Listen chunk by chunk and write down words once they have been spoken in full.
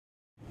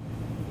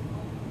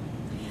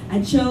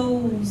I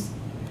chose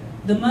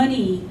the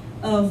money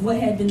of what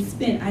had been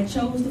spent. I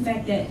chose the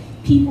fact that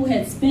people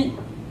had spent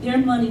their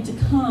money to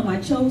come.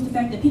 I chose the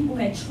fact that people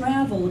had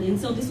traveled, and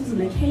so this was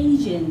an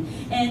occasion.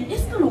 And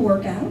it's going to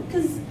work out,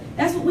 because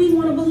that's what we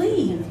want to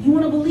believe. You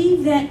want to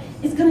believe that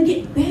it's going to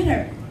get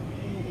better.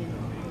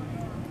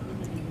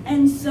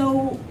 And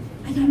so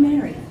I got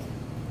married.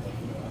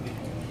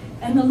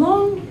 And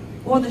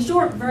the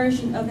short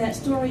version of that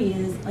story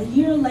is, a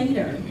year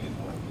later,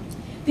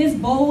 this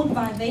bold,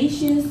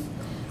 vivacious,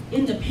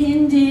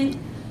 independent,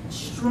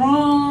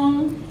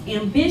 strong,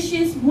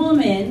 ambitious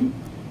woman,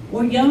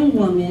 or young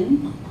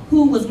woman,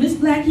 who was Miss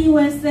Black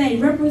USA,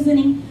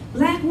 representing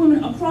black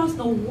women across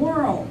the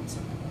world,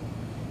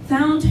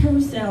 found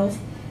herself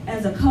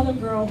as a colored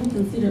girl who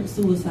considered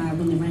suicide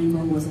when the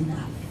rainbow was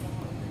enough.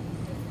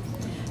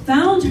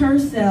 Found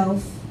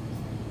herself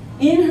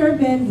in her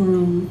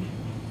bedroom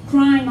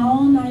crying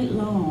all night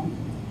long.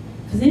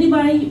 Because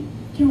anybody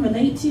can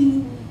relate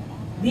to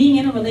being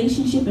in a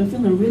relationship and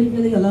feeling really,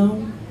 really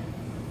alone?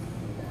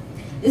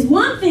 It's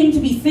one thing to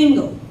be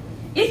single.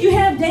 If you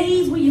have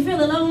days where you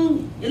feel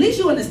alone, at least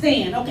you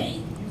understand, okay.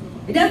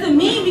 It doesn't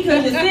mean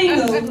because you're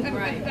single,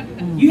 right,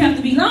 you have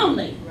to be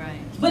lonely. right.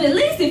 But at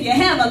least if you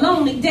have a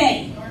lonely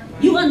day,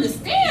 you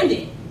understand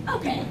it,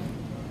 okay.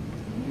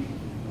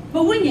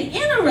 But when you're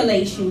in a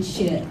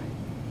relationship,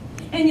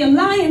 and you're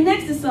lying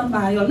next to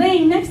somebody or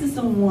laying next to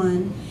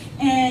someone,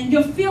 and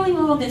you're feeling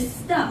all this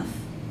stuff,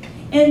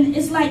 and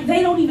it's like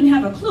they don't even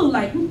have a clue,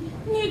 like,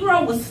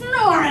 Negro was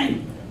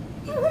snoring,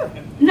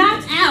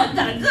 knocked out,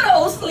 got a good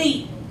old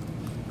sleep.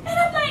 And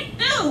I'm like,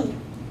 dude,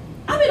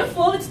 I'm in a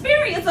full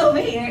experience over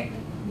here.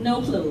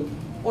 No clue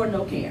or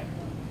no care.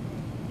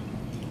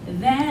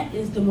 That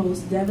is the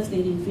most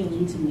devastating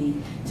feeling to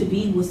me, to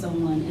be with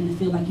someone and to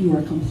feel like you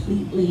are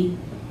completely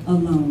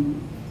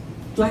alone.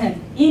 Do I have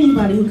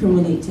anybody who can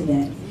relate to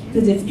that?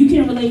 Because if you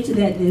can relate to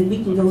that, then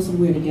we can go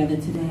somewhere together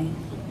today.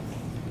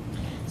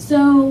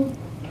 So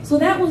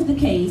that was the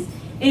case.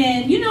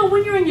 And you know,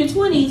 when you're in your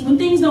 20s, when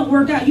things don't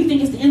work out, you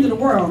think it's the end of the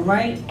world,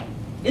 right?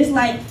 It's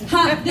like,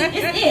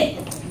 it's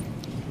it.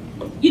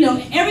 You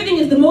know, everything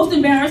is the most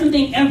embarrassing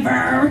thing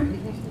ever.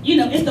 You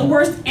know, it's the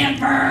worst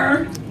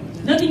ever.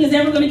 Nothing is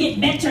ever going to get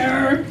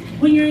better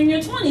when you're in your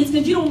 20s,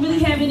 because you don't really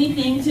have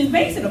anything to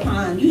base it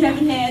upon. You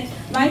haven't had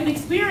life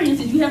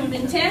experiences. You haven't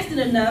been tested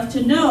enough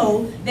to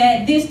know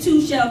that this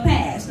too shall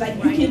pass. Like,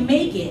 you can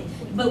make it,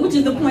 but which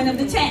is the point of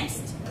the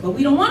test. But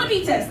we don't want to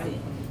be tested.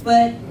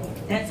 But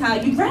that's how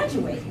you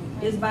graduate,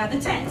 is by the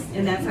test.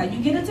 And that's how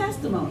you get a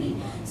testimony.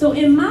 So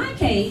in my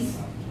case,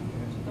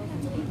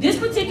 this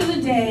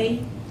particular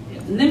day,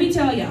 let me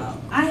tell y'all,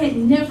 I had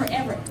never,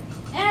 ever,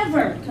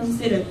 ever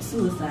considered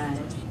suicide.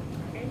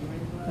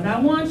 But I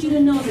want you to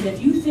know that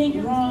if you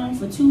think wrong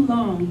for too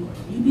long,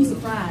 you'd be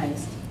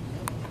surprised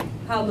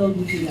how low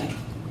you can go.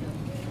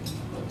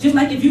 Just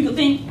like if you could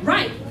think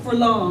right for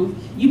long,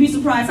 you'd be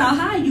surprised how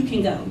high you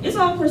can go. It's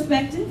all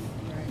perspective.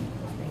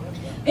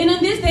 And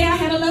on this day, I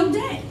had a low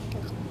day.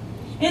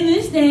 And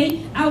this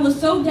day, I was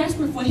so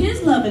desperate for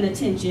his love and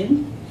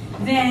attention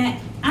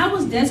that I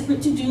was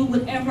desperate to do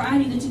whatever I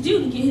needed to do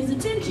to get his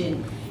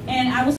attention. And I was